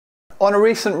On a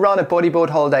recent run of Bodyboard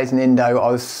Holidays in Indo,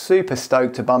 I was super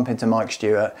stoked to bump into Mike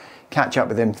Stewart, catch up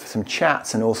with him for some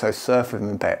chats and also surf with him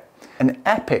a bit. An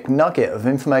epic nugget of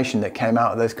information that came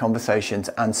out of those conversations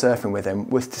and surfing with him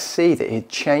was to see that he'd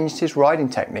changed his riding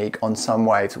technique on some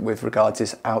waves with regards to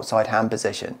his outside hand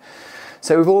position.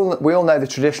 So we all know the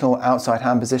traditional outside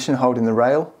hand position, holding the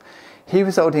rail. He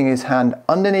was holding his hand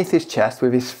underneath his chest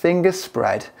with his fingers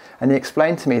spread, and he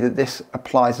explained to me that this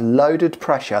applies loaded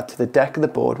pressure to the deck of the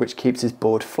board, which keeps his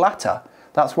board flatter.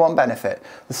 That's one benefit.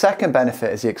 The second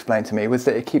benefit, as he explained to me, was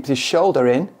that it keeps his shoulder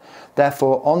in,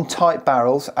 therefore on tight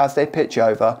barrels as they pitch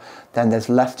over, then there's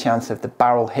less chance of the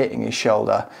barrel hitting his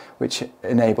shoulder, which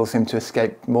enables him to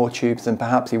escape more tubes than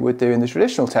perhaps he would do in the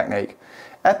traditional technique.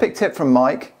 Epic tip from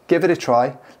Mike, give it a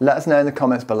try, let us know in the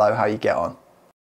comments below how you get on.